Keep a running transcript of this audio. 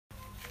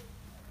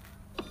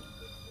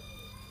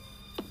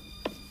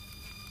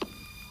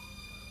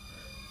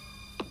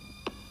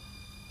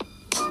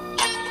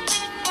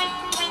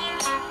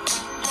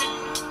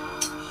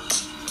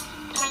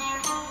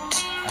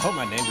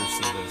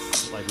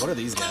What are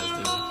these guys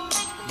doing? I'm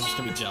just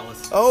going to be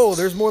jealous. Oh,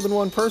 there's more than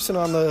one person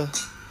on the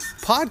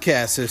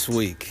podcast this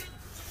week.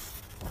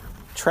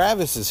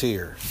 Travis is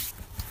here.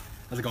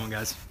 How's it going,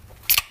 guys?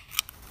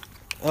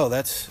 Oh,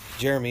 that's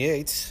Jeremy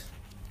Yates.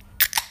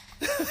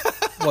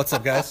 What's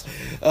up, guys?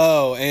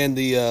 Oh, and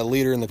the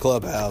leader in the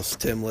clubhouse,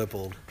 Tim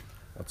Lippold.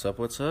 What's up,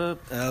 what's up?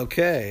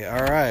 Okay,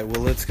 all right.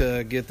 Well, let's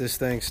get this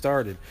thing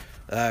started.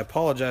 I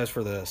apologize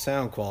for the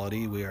sound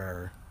quality. We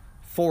are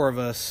four of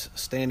us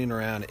standing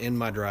around in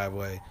my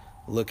driveway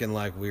looking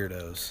like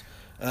weirdos.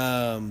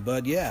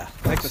 But yeah,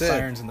 like I the said,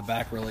 sirens in the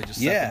back really just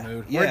set the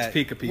mood. We're in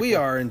Topeka, people. We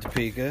are in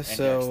Topeka,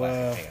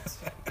 so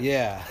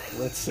yeah,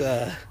 let's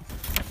I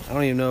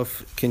don't even know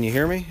if, can you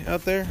hear me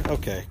out there?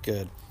 Okay,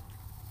 good.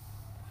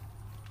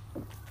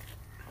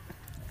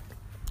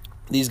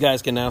 These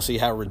guys can now see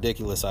how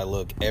ridiculous I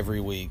look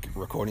every week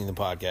recording the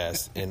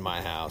podcast in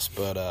my house.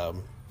 But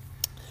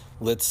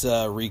let's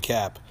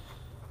recap.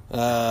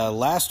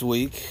 Last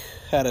week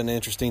had an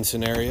interesting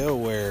scenario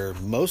where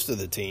most of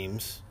the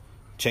teams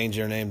changed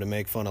their name to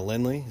make fun of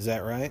Lindley. Is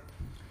that right?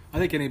 I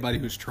think anybody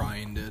who's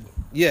trying did.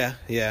 Yeah.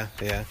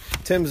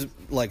 Tim's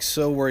like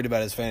so worried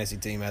about his fantasy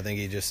team. I think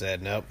he just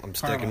said, nope, I'm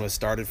sticking with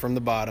started from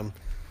the bottom.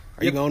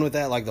 Are you going with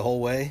that like the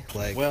whole way?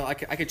 Like, well, I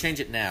could change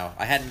it now.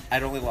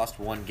 I'd only lost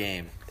one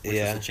game, which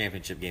was the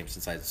championship game,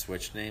 since I had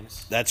switched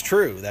names. That's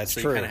true. So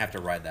you kind of have to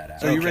ride that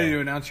out. So are you ready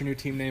to announce your new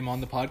team name on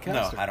the podcast?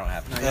 No, I don't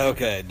have one.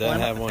 Okay, doesn't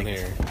have one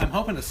here. I'm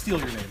hoping to steal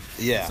your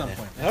name at some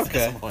point.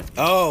 Okay. At some point.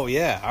 Oh,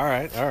 yeah. All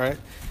right.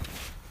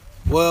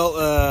 Well,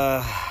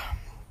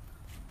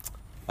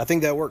 I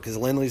think that worked because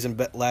Lindley's in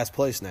last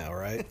place now,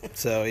 right?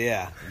 So,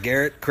 yeah.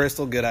 Garrett,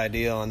 Crystal, good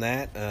idea on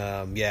that.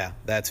 Yeah,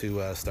 that's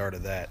who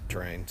started that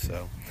train.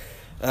 So,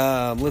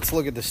 let's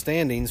look at the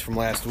standings from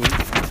last week.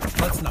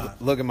 Let's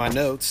not. Look at my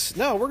notes.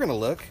 No, we're going to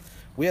look.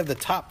 We have the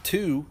top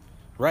two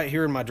right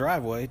here in my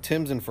driveway.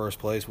 Tim's in first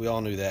place. We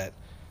all knew that.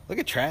 Look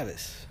at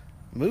Travis.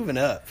 Moving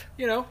up.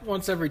 You know,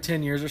 once every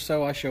 10 years or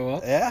so I show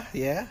up.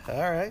 Yeah.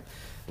 All right.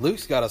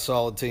 Luke's got a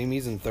solid team.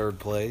 He's in third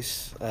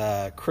place.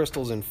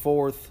 Crystal's in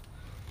fourth.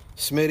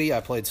 Smitty, I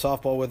played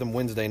softball with him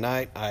Wednesday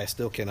night. I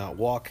still cannot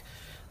walk.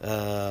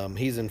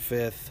 He's in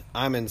fifth.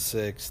 I'm in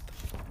sixth.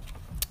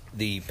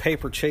 The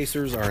Paper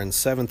Chasers are in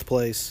seventh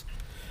place.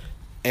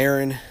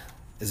 Aaron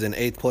is in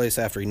eighth place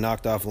after he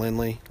knocked off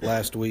Lindley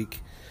last week.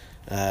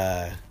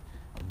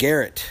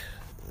 Garrett,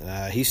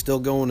 he's still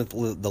going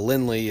with the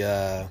Lindley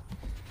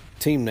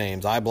team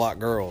names. I Block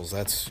Girls.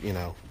 That's,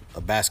 a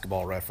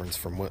basketball reference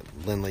from what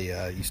Lindley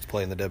used to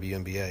play in the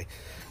WNBA.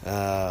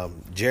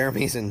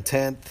 Jeremy's in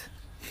 10th.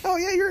 Oh,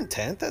 yeah, you're in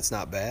 10th. That's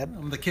not bad.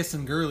 I'm the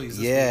kissing girlies.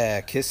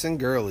 Yeah, kissing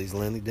girlies,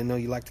 Lindley. Didn't know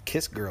you like to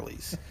kiss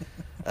girlies.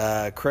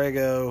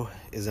 Craigo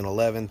is in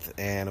 11th,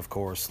 and, of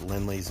course,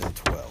 Lindley's in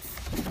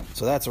 12th.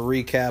 So that's a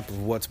recap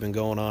of what's been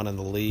going on in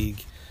the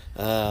league.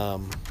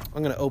 I'm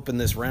going to open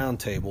this round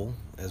table,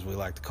 as we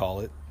like to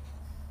call it.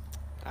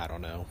 I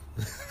don't know.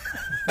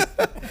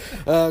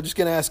 Just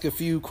going to ask a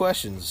few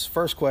questions.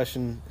 First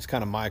question is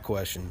kind of my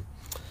question.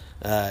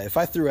 If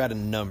I threw out a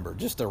number,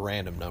 just a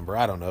random number,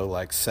 I don't know,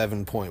 like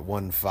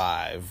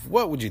 7.15,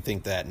 what would you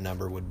think that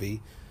number would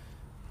be?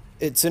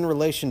 It's in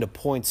relation to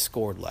points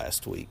scored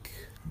last week.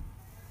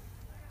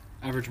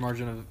 Average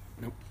margin of...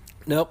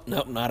 Nope,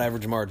 not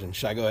average margin.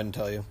 Should I go ahead and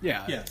tell you?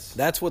 Yeah. Yes.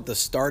 That's what the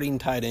starting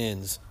tight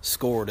ends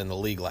scored in the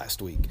league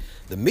last week.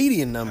 The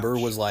median number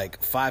was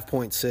like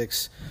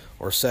 5.6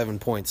 or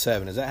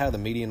 7.7. Is that how the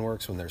median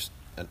works when there's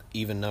an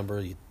even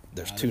number?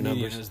 There's two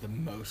numbers. The median is the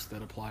most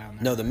that apply on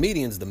there. No, the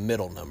median's the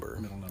middle number,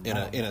 in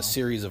a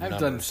series of I've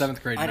numbers. done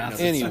 7th grade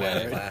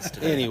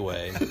math.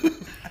 Anyway,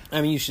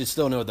 I mean, you should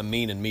still know what the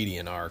mean and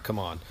median are. Come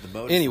on.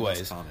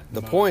 Anyways,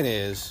 the point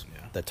is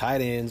the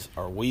tight ends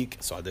are weak.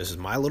 So this is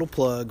my little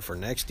plug for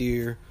next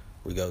year.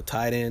 We go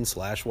tight end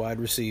 / wide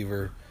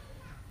receiver,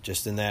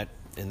 just in that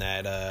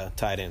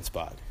tight end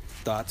spot.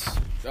 Thoughts?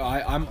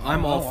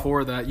 I'm all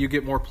for that. You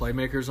get more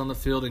playmakers on the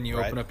field, and you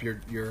open up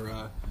your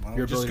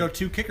just ability go to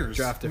two kickers.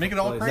 draft Make it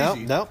all plays.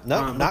 crazy. No,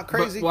 not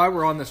crazy. But while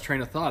we're on this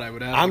train of thought, I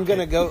would add. I'm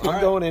going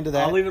into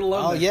that. I'll leave it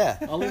alone. Oh, then. yeah.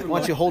 I'll leave it Why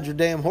don't alone. you hold your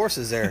damn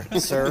horses there,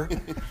 sir?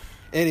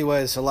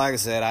 Anyway, so like I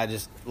said, I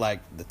just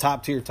like the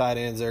top tier tight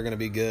ends. They're going to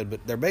be good,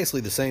 but they're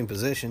basically the same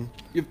position.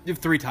 You have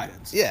 3 tight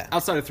ends. Yeah.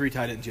 Outside of 3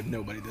 tight ends, you have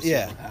nobody this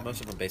Yeah. season. most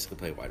of them basically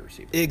play wide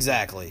receiver.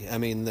 Exactly. I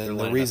mean, the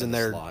lining reason up in the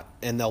they're slot.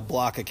 and they'll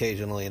block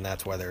occasionally, and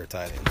that's why they're a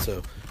tight end.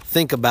 So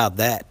think about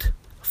that,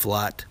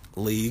 Flot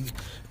League.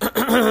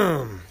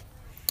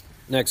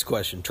 Next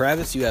question,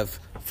 Travis. You have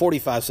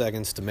 45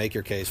 seconds to make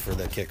your case for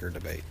the kicker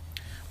debate.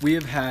 We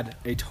have had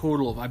a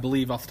total of, I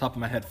believe, off the top of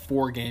my head,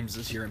 4 games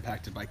this year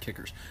impacted by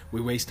kickers.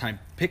 We waste time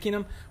picking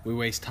them. We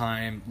waste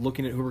time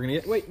looking at who we're going to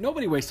get. Wait,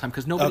 nobody wastes time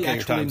because nobody Okay,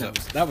 your actually time's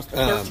knows. up. That was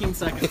 13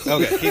 seconds.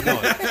 Okay, keep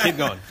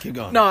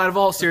going. No, out of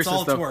all seriousness,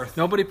 all it's though, worth.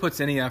 nobody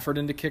puts any effort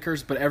into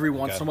kickers, but every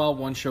once Okay. in a while,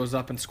 one shows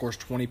up and scores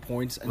 20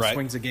 points and Right.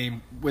 swings a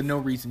game with no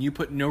reason. You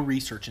put no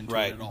research into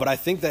Right, it at all. but I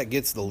think that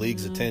gets the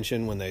league's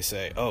attention when they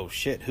say, "Oh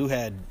shit, who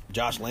had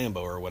Josh Lambo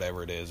or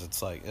whatever it is?"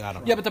 It's like I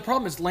don't know. Yeah, but the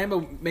problem is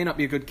Lambo may not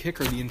be a good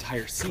kicker the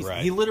entire season.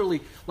 Right. He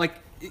literally, like,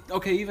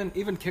 okay,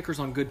 even kickers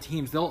on good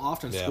teams, they'll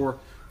often score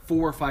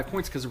 4 or 5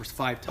 points because there was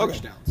 5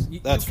 touchdowns. Okay.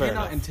 That's fair You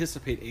cannot enough.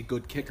 anticipate a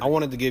good kicker. I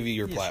wanted to give you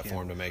your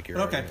platform to make your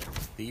argument.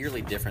 The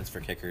yearly difference for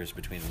kickers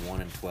between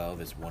 1 and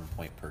 12 is 1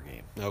 point per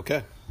game.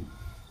 Okay.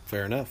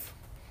 Fair enough.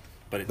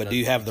 But do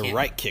you have the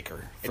right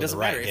kicker? It doesn't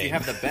matter. If you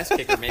have the best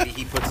kicker, maybe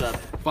he puts up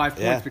 5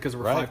 points because there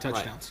were 5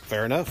 touchdowns. Right.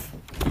 Fair enough.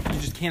 You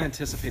just can't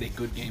anticipate a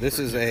good game. This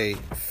is a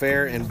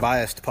fair and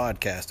biased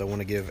podcast. I want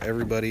to give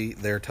everybody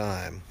their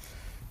time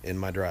in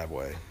my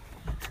driveway.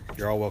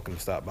 You're all welcome to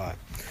stop by.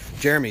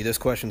 Jeremy, this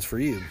question's for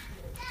you.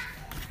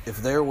 If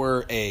there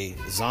were a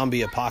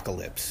zombie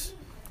apocalypse,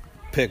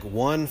 pick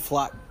one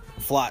FLOT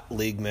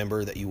League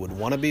member that you would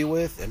want to be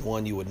with and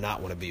one you would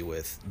not want to be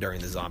with during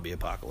the zombie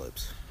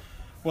apocalypse.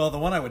 Well, the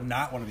one I would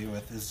not want to be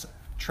with is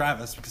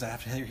Travis because I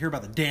have to hear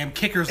about the damn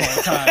kickers all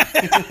the time.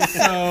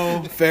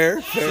 So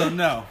Fair. So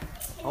no.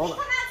 Hold on.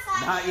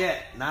 Not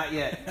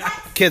yet.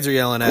 Kids are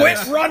yelling at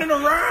us. Quit running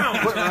around!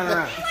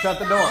 Shut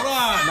the door.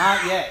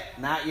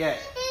 Not yet.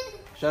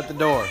 Shut the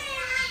door.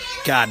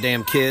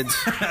 Goddamn kids.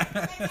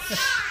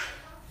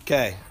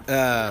 Okay.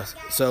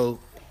 So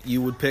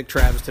you would pick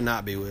Travis to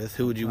not be with.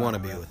 Who would you want to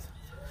be with?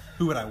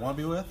 Who would I want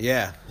to be with?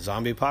 Yeah.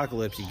 Zombie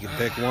apocalypse. You could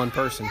pick one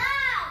person.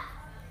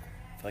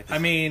 I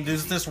mean,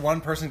 does this one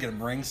person get to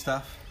bring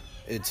stuff?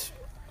 It's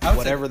I would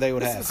whatever say, they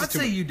would have. I'd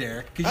say you,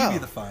 Derek, because you'd be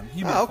the fun.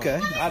 You'd be the Okay.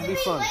 fun. I'd be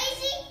fun.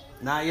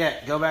 Not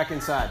yet. Go back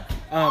inside.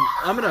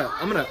 I'm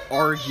gonna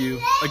argue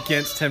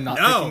against him not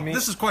picking me. No,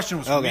 this question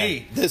was for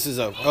me. This is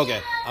okay.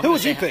 Who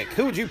would you pick?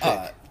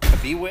 To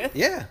be with?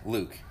 Yeah.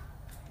 Luke.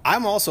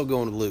 I'm also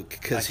going to Luke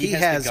because He he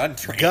has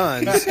has the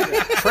gun guns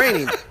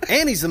training,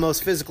 and he's the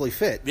most physically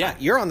fit. Yeah.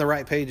 You're on the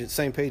right page,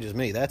 same page as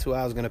me. That's who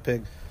I was going to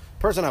pick.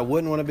 Person I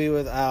wouldn't want to be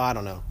with, I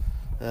don't know.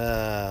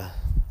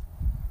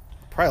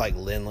 Probably like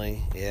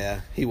Lindley.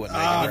 Yeah, he wouldn't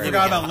make it I very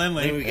forgot good. about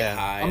Lindley. We get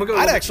high. I'm gonna go.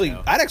 I'd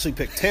actually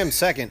pick Tim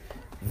second.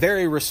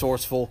 Very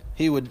resourceful.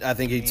 I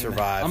think he'd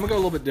survive. I'm gonna go a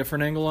little bit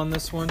different angle on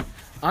this one.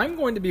 I'm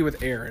going to be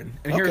with Aaron,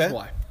 and here's Okay.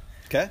 why.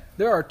 Okay.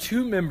 There are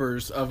 2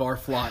 members of our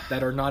FLOT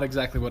that are not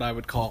exactly what I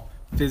would call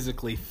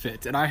physically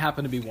fit, and I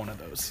happen to be one of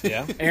those.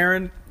 Yeah.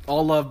 Aaron,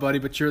 all love, buddy,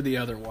 but you're the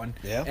other one.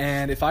 Yeah.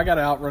 And if I got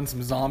to outrun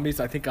some zombies,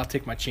 I think I'll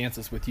take my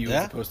chances with you Yeah,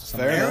 as opposed to fair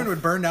somebody enough. Aaron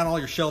would burn down all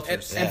your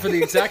shelters. And for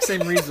the exact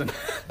same reason,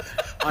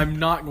 I'm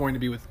not going to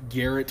be with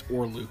Garrett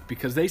or Luke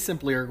because they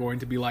simply are going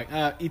to be like,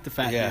 eat the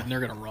fat Yeah. dude, and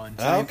they're going to run.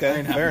 So I Okay,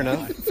 ain't fair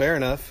having enough. Fair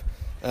enough.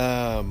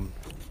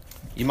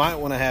 You might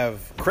want to have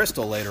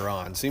Crystal later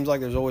on. Seems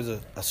like there's always a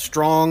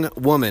strong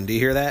woman. Do you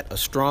hear that? A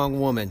strong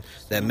woman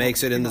that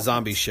makes it in the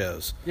zombie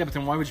shows. Yeah, but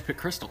then why would you pick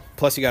Crystal?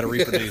 Plus, you got to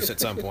reproduce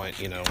at some point.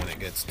 When it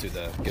gets to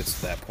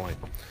that point.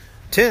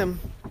 Tim,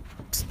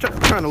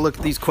 trying to look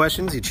at these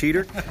questions. You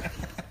cheater.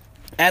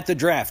 At the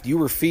draft, you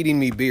were feeding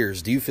me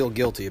beers. Do you feel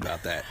guilty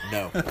about that?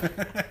 No.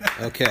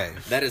 Okay.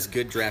 That is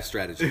good draft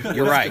strategy.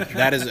 You're right.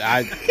 That is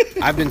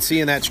I've been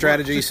seeing that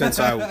strategy since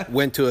I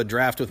went to a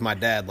draft with my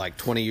dad like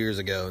 20 years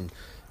ago, and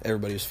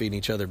everybody was feeding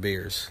each other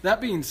beers. That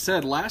being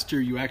said, last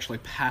year you actually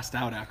passed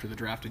out after the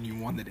draft and you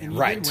won that.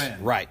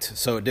 Right.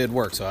 So it did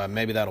work. So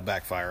maybe that'll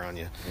backfire on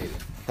you. Maybe.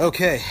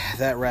 Okay,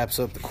 that wraps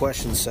up the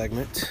question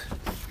segment.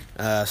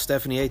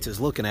 Stephanie Yates is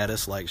looking at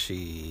us like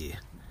she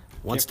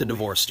wants to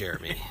divorce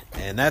Jeremy,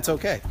 and that's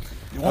okay.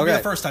 It won't be the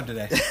first time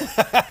today.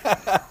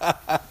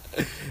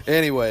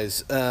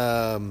 Anyways,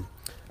 all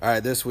right.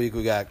 This week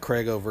we got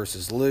Craigo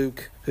versus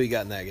Luke. Who you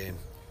got in that game?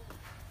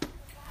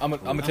 I'm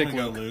gonna take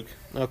go Luke.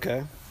 Luke.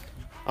 Okay.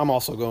 I'm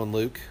also going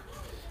Luke.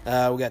 We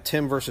got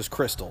Tim versus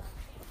Crystal.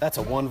 That's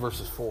a 1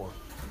 versus 4.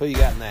 Who you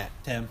got in that?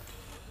 Tim.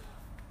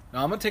 No,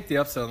 I'm gonna take the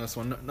upset on this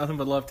one. Nothing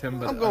but love, Tim.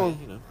 But I'm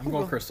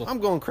going Crystal. I'm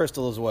going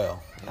Crystal as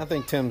well. I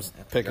think Tim's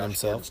picking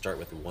himself. Start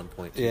with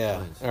 1.2 Yeah.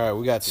 points. All right.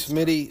 We got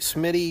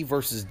Smitty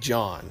versus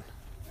John.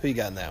 Who you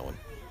got in that one?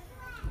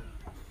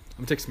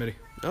 I'm gonna take Smitty.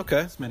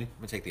 Okay. Smitty. I'm going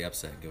to take the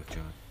upset and go with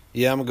John.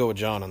 Yeah, I'm gonna go with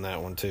John on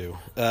that one too.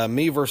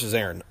 Me versus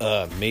Aaron.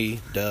 Me.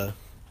 Duh.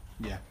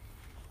 Yeah.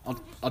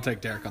 I'll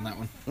take Derek on that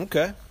one.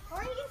 Okay.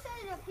 Why do you set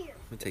it up here?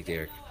 I'm going to take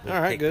Derek. All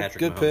right. Take Good. Patrick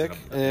Good Mahomes pick.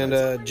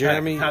 And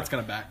Jeremy. Pat's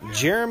gonna back.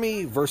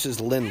 Jeremy versus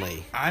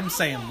Lindley. I'm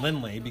saying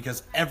Lindley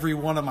because every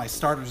one of my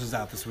starters is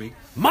out this week.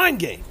 Mind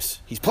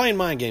games. He's playing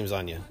mind games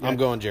on you. I'm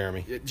going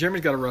Jeremy. Yeah,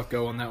 Jeremy's got a rough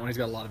go on that one. He's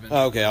got a lot of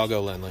injuries. Okay, I'll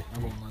go Lindley.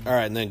 I'm going Lindley. All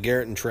right, and then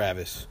Garrett and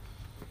Travis.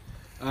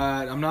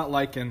 I'm not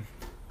liking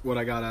what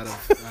I got out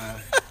of.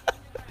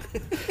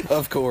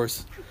 Of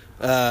course.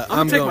 I'm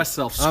gonna take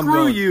myself.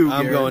 Screw you,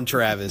 I'm Garrett. going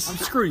Travis.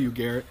 Screw you,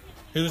 Garrett.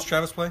 Who does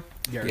Travis play?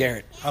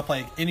 Garrett. I'll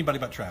play anybody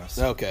but Travis.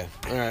 Okay.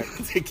 All right.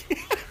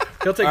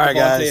 He'll take All right, Devontae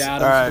guys.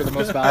 Adams All right. for the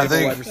most I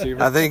valuable wide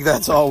receiver. think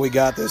that's all we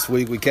got this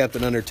week. We kept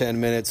it under 10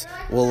 minutes.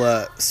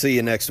 We'll see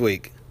you next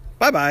week.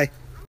 Bye-bye.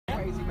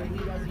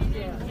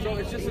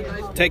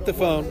 Take the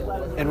phone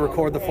and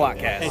record the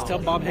Flockcast. Hey, tell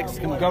Bob Hicks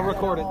to go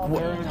record it.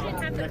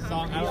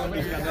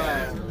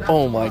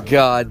 Oh my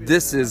God,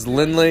 this is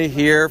Lindley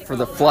here for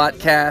the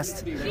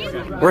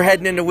Flockcast. We're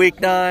heading into week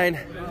 9.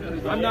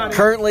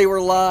 Currently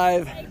we're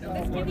live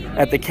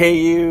at the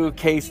KU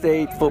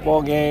K-State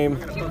football game.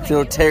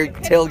 So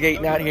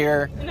tailgating out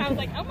here.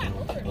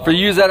 For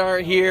you that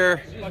aren't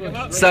here,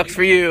 sucks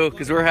for you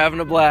because we're having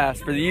a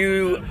blast. For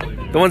you,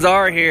 the ones that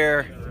are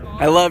here,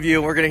 I love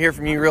you. We're going to hear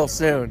from you real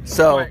soon.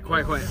 So,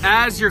 Quiet.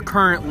 As your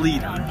current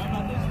leader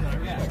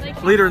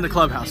in the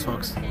clubhouse,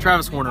 folks,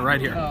 Travis Warner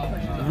right here,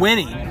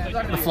 winning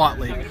the Flot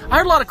League. I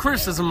heard a lot of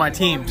criticism of my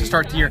team to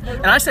start the year,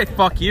 and I say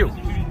fuck you.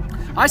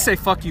 I say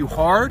fuck you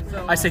hard.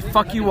 I say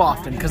fuck you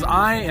often because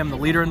I am the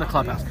leader in the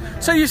clubhouse.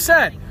 So you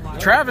said,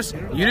 Travis,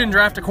 you didn't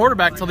draft a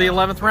quarterback till the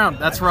 11th round.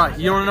 That's right.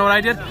 You want to know what I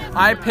did?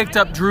 I picked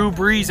up Drew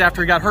Brees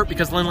after he got hurt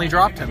because Lindley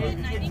dropped him.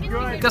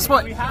 Guess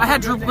what? I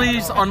had Drew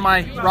Brees on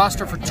my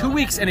roster for 2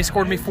 weeks and he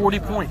scored me 40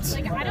 points.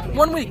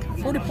 1 week,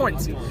 40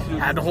 points.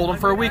 Had to hold him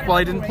for a week while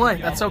he didn't play.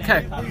 That's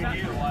okay.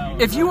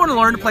 If you want to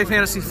learn to play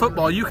fantasy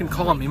football, you can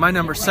call me. My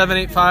number is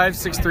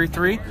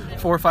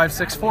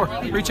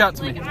 785-633-4564. Reach out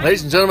to me.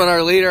 ladies and gentlemen,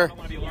 our leader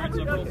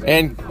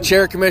and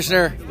chair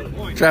commissioner,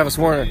 Travis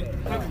Warner.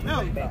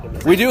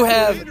 We do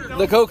have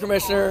the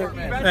co-commissioner,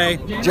 Hey,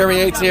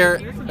 Jeremy Yates, here.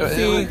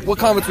 What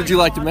comments would you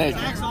like to make?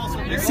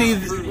 see,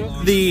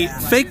 the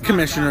fake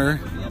commissioner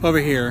over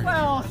here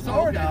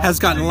has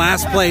gotten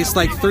last place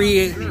like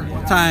 3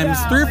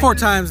 or 4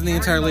 times in the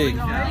entire league.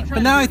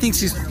 But now he thinks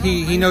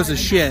he knows his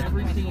shit.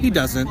 He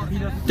doesn't.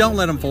 Don't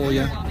let him fool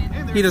you.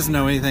 He doesn't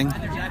know anything.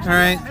 All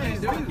right?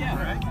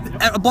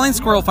 A blind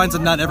squirrel finds a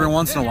nut every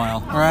once in a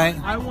while. All right?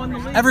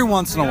 Every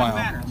once in a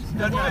while.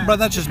 But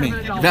that's just me.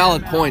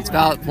 Valid points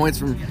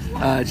from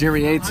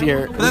Jeremy Yates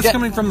here. But that's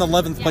coming from the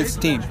 11th place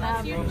team.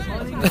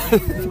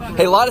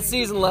 Hey, a lot of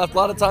season left, a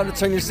lot of time to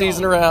turn your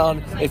season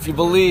around. If you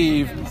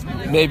believe,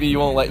 maybe you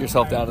won't let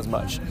yourself down as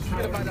much.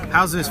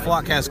 How's this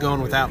Flockcast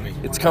going without me?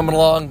 It's coming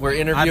along. We're I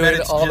interviewing bet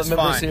it's all the just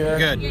members fine.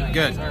 here.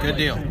 Good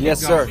deal.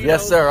 Yes, sir.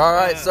 Yes, sir. All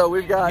right, so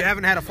we've got... You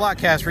haven't had a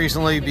Flockcast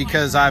recently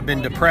because I've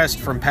been depressed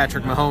from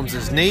Patrick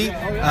Mahomes' knee.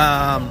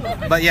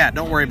 But yeah,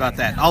 don't worry about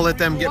that. I'll let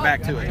them get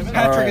back to it.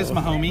 Patrick is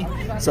my homie.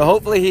 So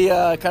hopefully he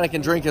kind of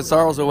can drink his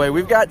sorrows away.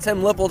 We've got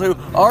Tim Lippold, who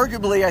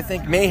arguably I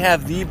think may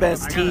have the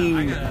best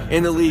team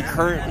in the league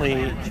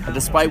currently,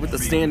 despite what the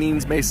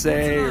standings may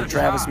say or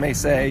Travis may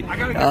say.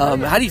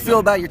 How do you feel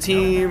about your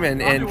team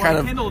and kind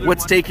of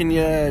what's taking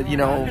you,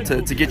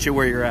 to get you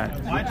where you're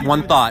at?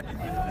 One thought.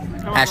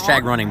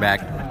 Hashtag running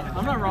back.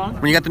 I'm not wrong.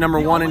 When you got the number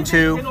 1 and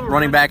 2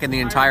 running back in the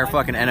entire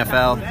fucking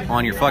NFL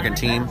on your fucking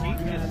team,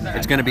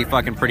 it's going to be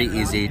fucking pretty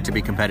easy to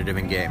be competitive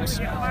in games.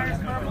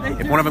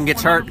 If one of them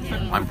gets hurt,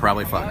 I'm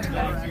probably fucked.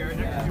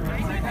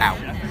 Out.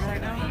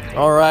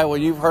 All right, well,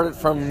 you've heard it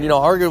from,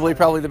 arguably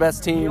probably the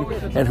best team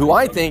and who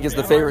I think is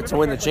the favorite to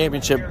win the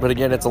championship. But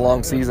again, it's a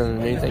long season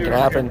and anything can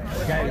happen.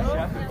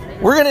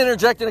 We're going to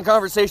interject in a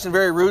conversation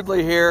very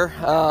rudely here.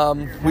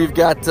 We've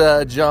got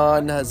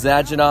John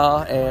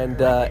Zagina and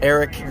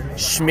Eric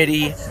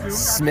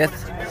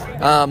Schmitty-Smith.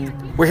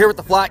 We're here with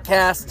the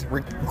Flockcast.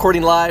 We're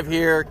recording live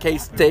here,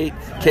 K-State,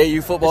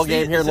 KU football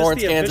game here in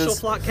Lawrence,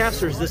 Kansas. Is this the official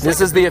Flockcast, or is this?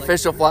 This is the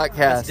official Flockcast.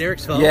 That's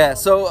Derek's phone? Yeah,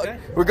 so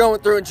we're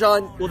going through it,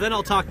 John. Well, then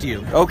I'll talk to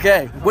you.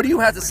 Okay, what do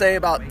you have to say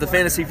about the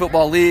Fantasy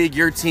Football League,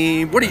 your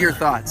team? What are your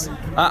thoughts?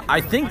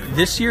 I think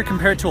this year,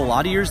 compared to a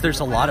lot of years,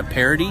 there's a lot of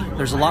parity.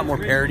 There's a lot more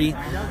parity.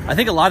 I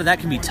think a lot of that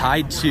can be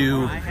tied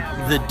to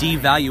the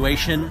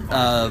devaluation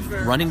of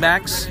running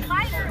backs,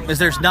 as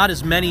there's not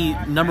as many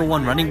number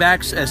 1 running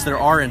backs as there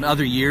are in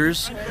other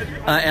years.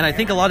 And I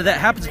think a lot of that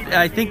happens.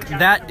 I think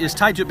that is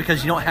tied to it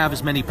because you don't have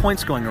as many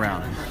points going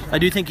around. I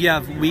do think you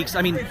have weeks.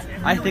 I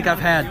think I've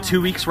had 2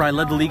 weeks where I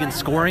led the league in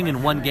scoring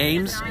and won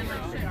games.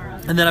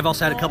 And then I've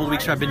also had a couple of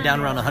weeks where I've been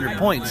down around 100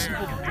 points.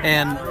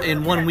 And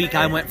in 1 week,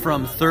 I went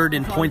from 3rd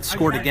in points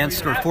scored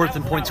against or 4th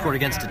in points scored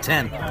against to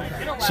 10.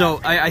 So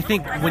I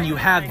think when you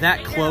have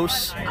that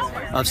close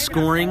of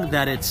scoring,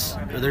 that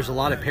there's a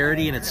lot of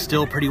parity and it's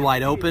still pretty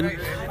wide open.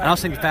 And I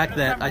also think the fact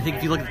that I think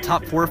if you look at the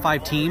top 4 or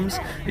 5 teams,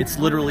 it's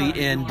literally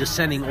in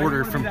descending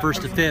order from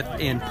 1st to 5th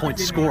in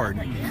points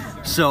scored.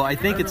 So I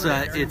think it's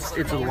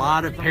a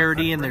lot of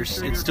parity and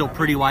it's still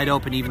pretty wide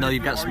open, even though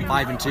you've got some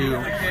 5 and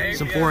 2,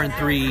 some 4 and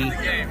 3.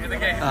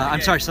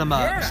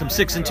 Some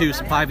 6 and 2,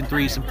 some 5 and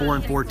 3, some 4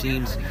 and 4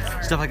 teams,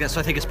 stuff like that. So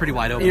I think it's pretty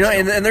wide open.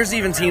 And there's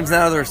even teams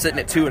now that are sitting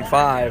at 2 and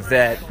 5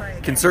 that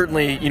can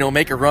certainly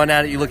make a run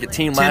at it. You look at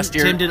Tim last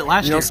year. Tim did it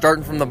last year,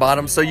 starting from the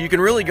bottom, so you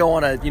can really go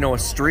on a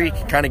streak,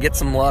 kind of get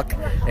some luck,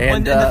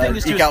 and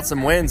eke out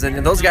some wins.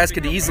 And those guys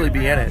could easily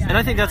be in it. And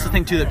I think that's the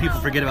thing too that people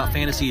forget about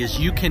fantasy is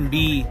you can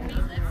be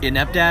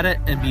inept at it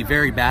and be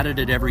very bad at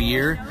it every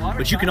year,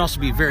 but you can also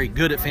be very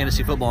good at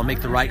fantasy football and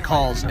make the right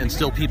calls, and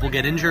still people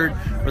get injured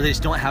or they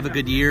just don't have a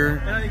good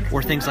year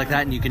or things like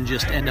that, and you can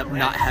just end up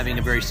not having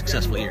a very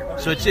successful year.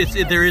 So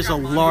there is a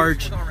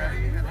large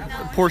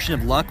portion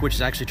of luck, which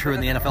is actually true in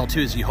the NFL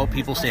too, is you hope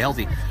people stay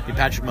healthy.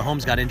 Patrick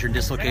Mahomes got injured and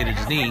dislocated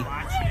his knee.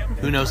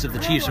 Who knows if the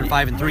Chiefs are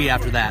 5 and 3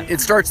 after that?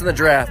 It starts in the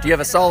draft. You have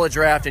a solid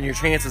draft, and your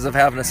chances of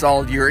having a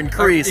solid year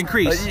increase.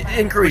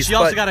 But you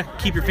also got to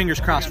keep your fingers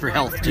crossed for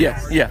health too.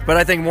 Yeah. But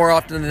I think more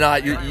often than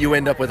not, you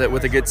end up with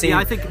a good team. Yeah,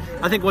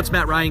 I think once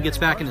Matt Ryan gets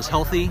back and is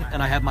healthy,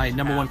 and I have my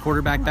number 1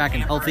 quarterback back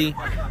and healthy,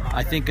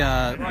 I think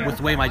with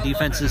the way my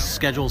defense's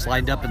schedule's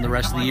lined up in the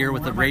rest of the year,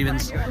 with the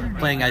Ravens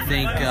playing, I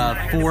think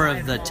 4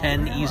 of the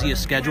 10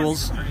 easiest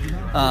schedules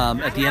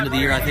at the end of the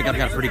year, I think I've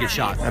got a pretty good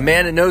shot. A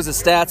man that knows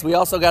his stats. We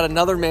also got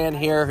another man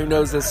here who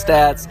knows his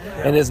stats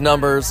and his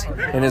numbers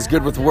and is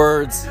good with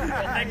words.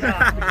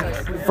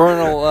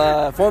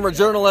 Former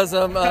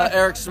journalism,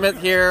 Eric Smith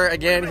here,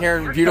 again here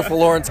in beautiful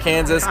Lawrence,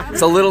 Kansas.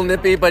 It's a little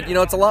nippy, but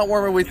it's a lot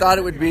warmer than we thought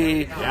it would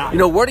be.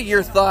 What are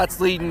your thoughts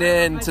leading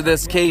into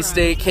this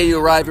K-State KU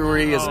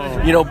rivalry?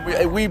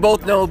 We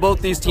both know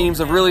both these teams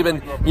have really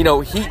been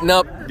heating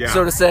up,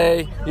 so to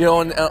say,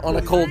 on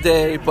a cold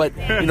day, but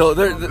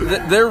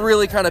they're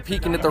really kind of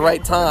peaking at the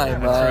right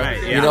time.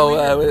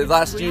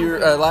 That's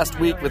right. Last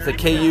week with the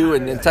KU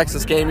and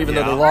Texas game, even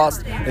though they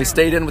lost, they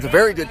stayed in with a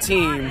very good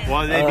team.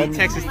 Well, they beat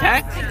Texas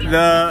Tech,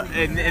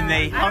 and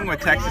they hung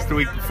with Texas the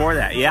week before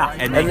that.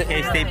 And then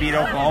K-State beat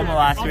Oklahoma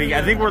last week.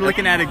 I think we're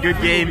looking at a good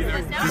game.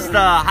 Just the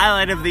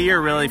highlight of the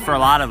year, really, for a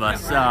lot of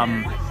us.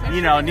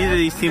 Neither of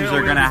these teams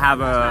are going to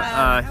have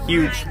a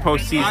huge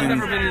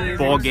postseason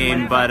bowl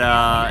game, but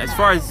as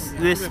far as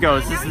this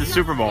goes, this is the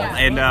Super Bowl,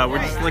 and we're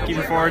just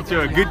looking forward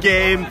to a good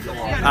game.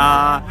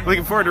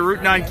 Looking forward to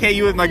rooting on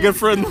KU with my good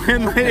friend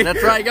Lindley.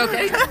 That's right. Go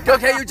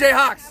KU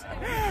Jayhawks.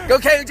 Go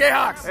KU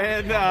Jayhawks.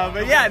 And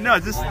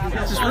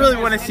just really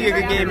want to see a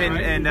good game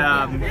and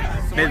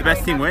may the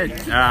best team win.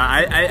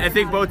 I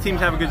think both teams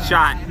have a good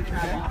shot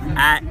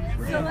at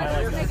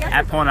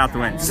pulling out the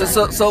win.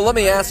 So let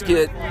me ask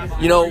you,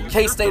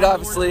 K-State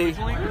obviously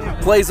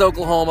plays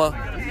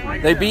Oklahoma.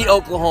 They beat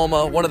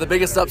Oklahoma, one of the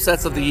biggest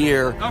upsets of the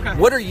year. Okay.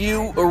 What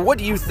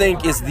do you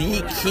think is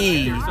the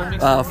key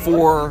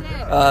for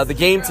the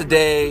game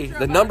today,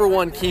 the number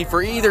one key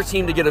for either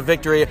team to get a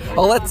victory?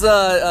 I'll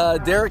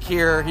let Derek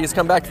here, he's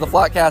come back to the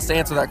Flockcast to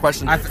answer that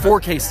question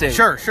for K-State.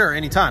 Sure,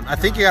 anytime. I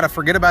think you got to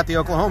forget about the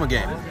Oklahoma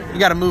game. You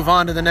got to move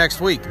on to the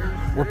next week.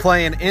 We're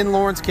playing in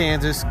Lawrence,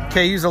 Kansas.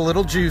 KU's a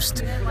little juiced.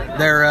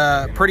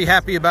 They're pretty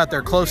happy about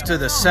they're close to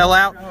the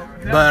sellout,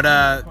 but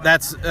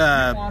that's,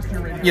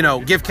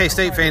 give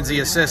K-State fans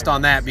the assist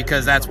on that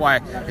because that's why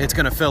it's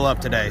going to fill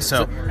up today.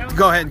 So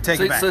go ahead and take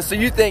it back. So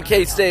you think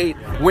K-State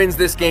wins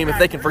this game if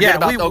they can forget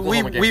about the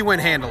Oklahoma game? We win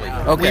handily.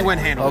 Okay. We win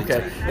handily.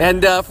 Okay.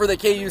 And for the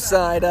KU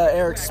side,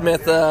 Eric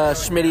Smith,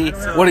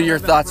 Schmitty, what are your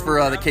thoughts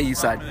for the KU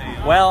side?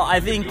 Well, I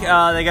think they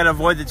got to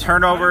avoid the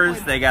turnovers.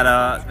 They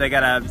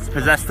gotta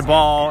possess the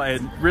ball,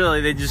 and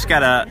really they just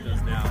gotta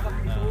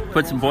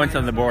put some points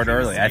on the board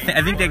early. I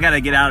think they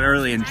gotta get out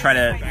early and try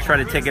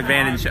to take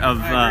advantage of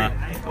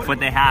what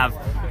they have.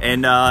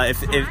 And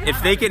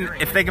if they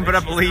can put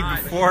up a lead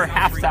before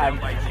halftime,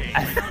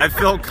 I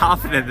feel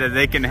confident that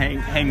they can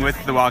hang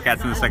with the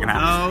Wildcats in the second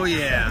half. Oh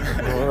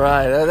yeah. All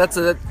right, that's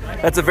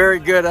a very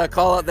good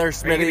call out there,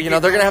 Smitty. They're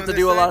going to have to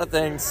do a lot of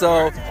things.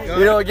 So,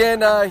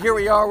 again, here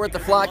we are with the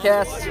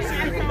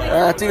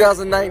Flockcast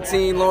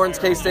 2019 Lawrence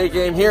K-State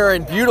game here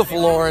in beautiful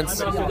Lawrence.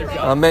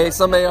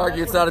 Some may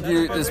argue it's not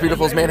as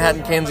beautiful as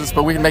Manhattan, Kansas,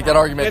 but we can make that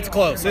argument. It's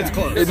close.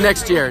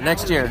 Next year.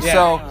 Yeah.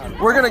 So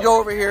we're going to go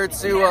over here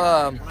to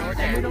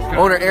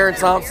owner Aaron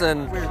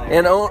Thompson.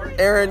 And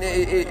Aaron,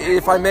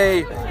 if I may,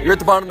 you're at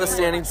the bottom of the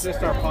standings,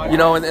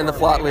 in the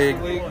Flot League,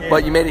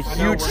 but you made a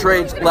huge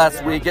trade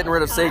last week, getting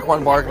rid of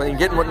Saquon Barkley and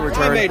getting what in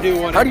return.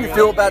 How do you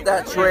feel about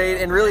that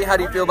trade, and really, how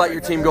do you feel about your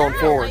team going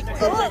forward?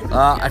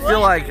 I feel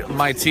like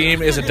my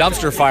team is a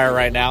dumpster fire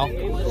right now,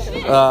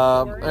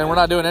 and we're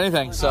not doing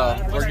anything, so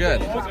we're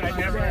good.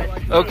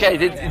 Okay,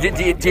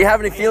 do you have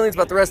any feelings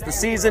about the rest of the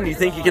season? Do you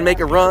think you can make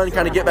a run,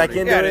 kind of get back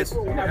into it?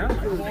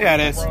 Yeah,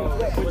 it is.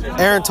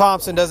 Aaron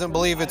Thompson doesn't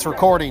believe it's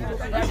recording.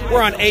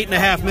 We're on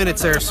 8.5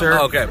 minutes there, sir.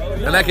 Okay.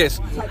 In that case,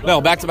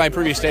 no, back to my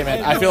previous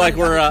statement. I feel like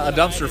we're a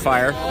dumpster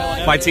fire,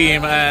 my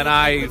team, and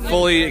I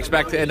fully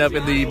expect to end up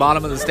in the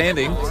bottom of the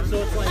standings.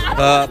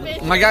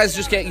 My guys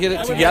just can't get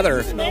it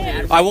together.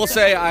 I will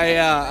say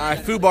I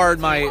foobarred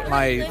my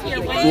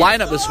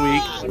lineup this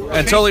week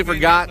and totally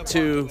forgot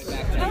to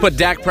put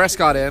Dak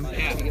Prescott in.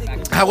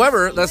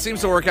 However, that seems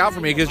to work out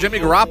for me because Jimmy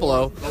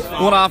Garoppolo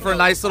went off for a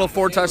nice little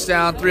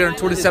 4-touchdown,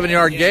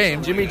 327-yard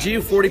game. Jimmy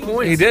G, 40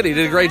 points. He did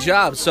a great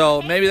job.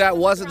 So maybe that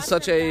wasn't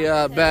such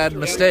a bad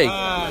mistake.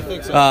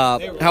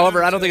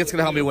 However, I don't think it's going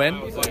to help me win.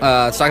 It's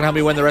not going to help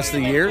me win the rest of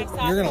the year. You're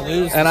going to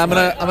lose. And I'm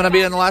gonna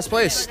be in the last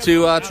place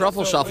to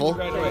Truffle Shuffle,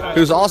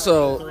 who's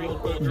also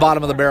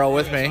bottom of the barrel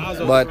with me.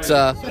 But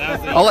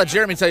I'll let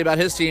Jeremy tell you about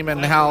his team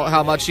and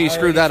how much he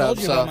screwed that up.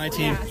 So my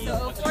team.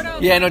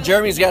 Yeah,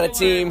 Jeremy's got a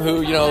team who,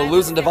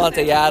 losing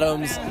Devontae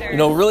Adams,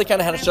 really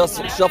kind of had to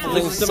shuffle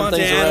some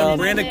things around.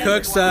 Brandon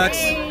Cook sucks.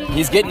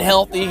 He's getting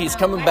healthy. He's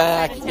coming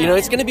back.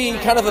 It's going to be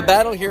kind of a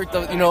battle here at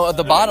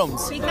the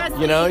bottoms.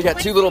 You got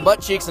two little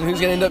butt cheeks, and who's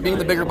going to end up being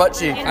the bigger butt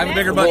cheek? I'm a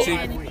bigger butt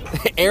cheek.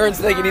 Aaron's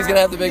thinking he's going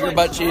to have the bigger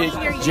butt cheek.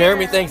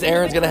 Jeremy thinks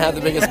Aaron's going to have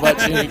the biggest butt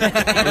cheek.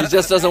 He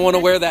just doesn't want to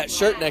wear that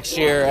shirt next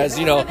year, as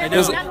you know.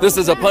 This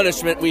is a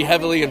punishment we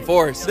heavily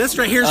enforce. This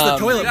right here's the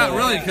toilet bowl. Yeah,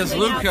 really, because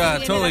Luke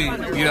totally,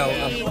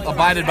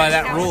 abided by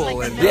that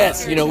rule. And,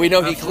 yes, we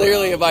know he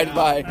clearly abided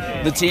by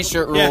the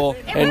T-shirt rule,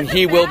 and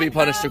he will be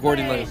punished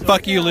accordingly.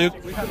 Fuck you, Luke.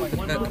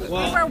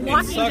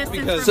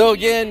 So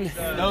again,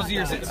 those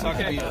years it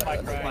sucked.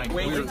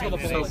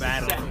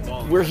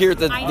 We're here at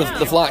the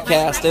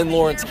Flockcast in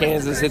Lawrence,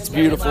 Kansas. It's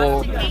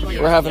beautiful.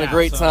 We're having a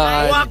great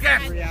time.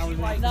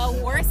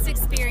 The worst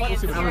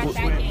experience of our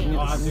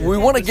decade. We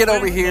want to get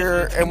over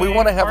here and we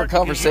want to have a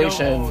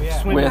conversation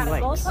with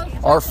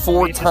our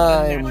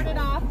 4-time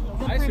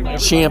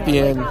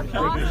champion,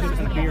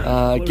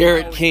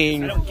 Garrett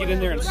King. Get in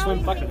there and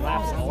swim fucking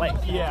laps in the lake.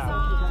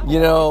 Yeah.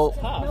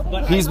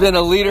 He's been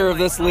a leader of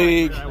this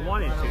league,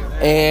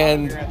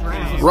 and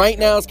right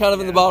now it's kind of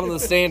in the bottom of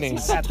the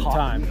standings.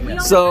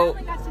 So,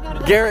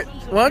 Garrett,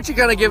 why don't you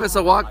kind of give us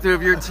a walkthrough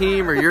of your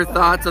team or your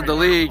thoughts of the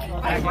league?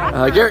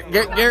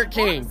 Garrett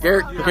King.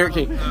 Garrett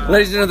King.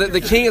 Ladies and gentlemen, the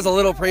King is a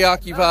little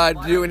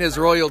preoccupied doing his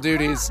royal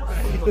duties.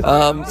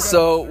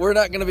 So we're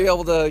not going to be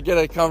able to get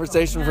a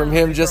conversation from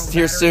him just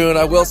here soon.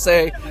 I will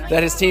say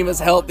that his team is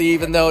healthy,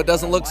 even though it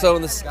doesn't look so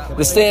in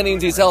the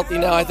standings. He's healthy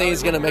now. I think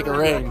he's going to make a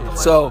ring.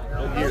 So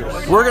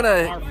we're going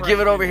to give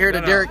it over here to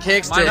Derek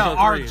Hicks to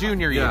our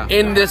junior year.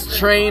 In this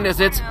train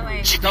as it's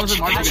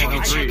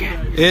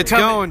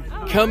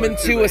coming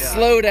to a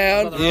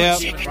slowdown. Yep.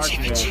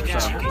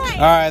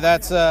 All right,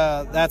 that's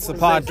the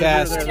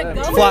podcast,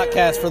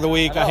 Flockcast for the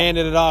week. I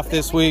handed it off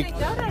this week.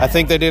 I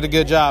think they did a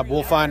good job.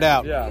 We'll find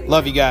out.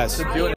 Love you guys.